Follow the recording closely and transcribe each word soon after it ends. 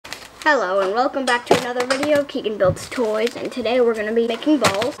Hello and welcome back to another video, Keegan Builds Toys, and today we're going to be making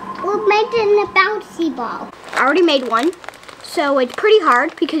balls. We're making a bouncy ball. I already made one, so it's pretty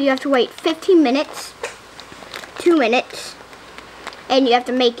hard because you have to wait 15 minutes, 2 minutes, and you have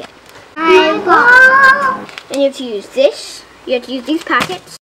to make it. My ball! And you have to use this, you have to use these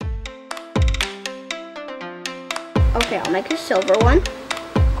packets. Okay, I'll make a silver one,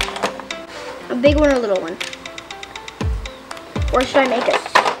 a big one or a little one. Or should I make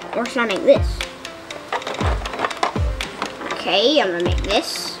a Or should I make this? Okay, I'm gonna make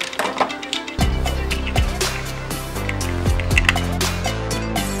this.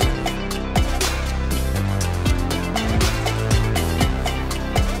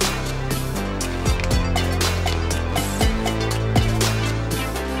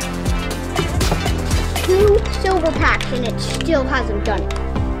 Two silver packs and it still hasn't done it.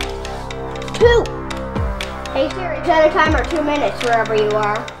 Two! Hey Siri, set a timer 2 minutes wherever you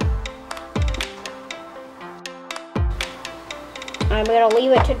are. I'm going to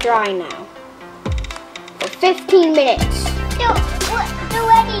leave it to dry now for 15 minutes. No, we're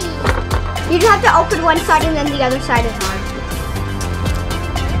ready. You just have to open one side and then the other side is hard.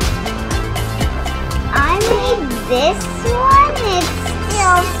 I made this one. It's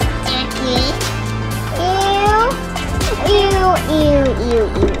still sticky. Ew, ew, ew,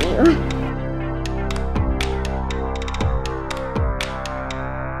 ew, ew.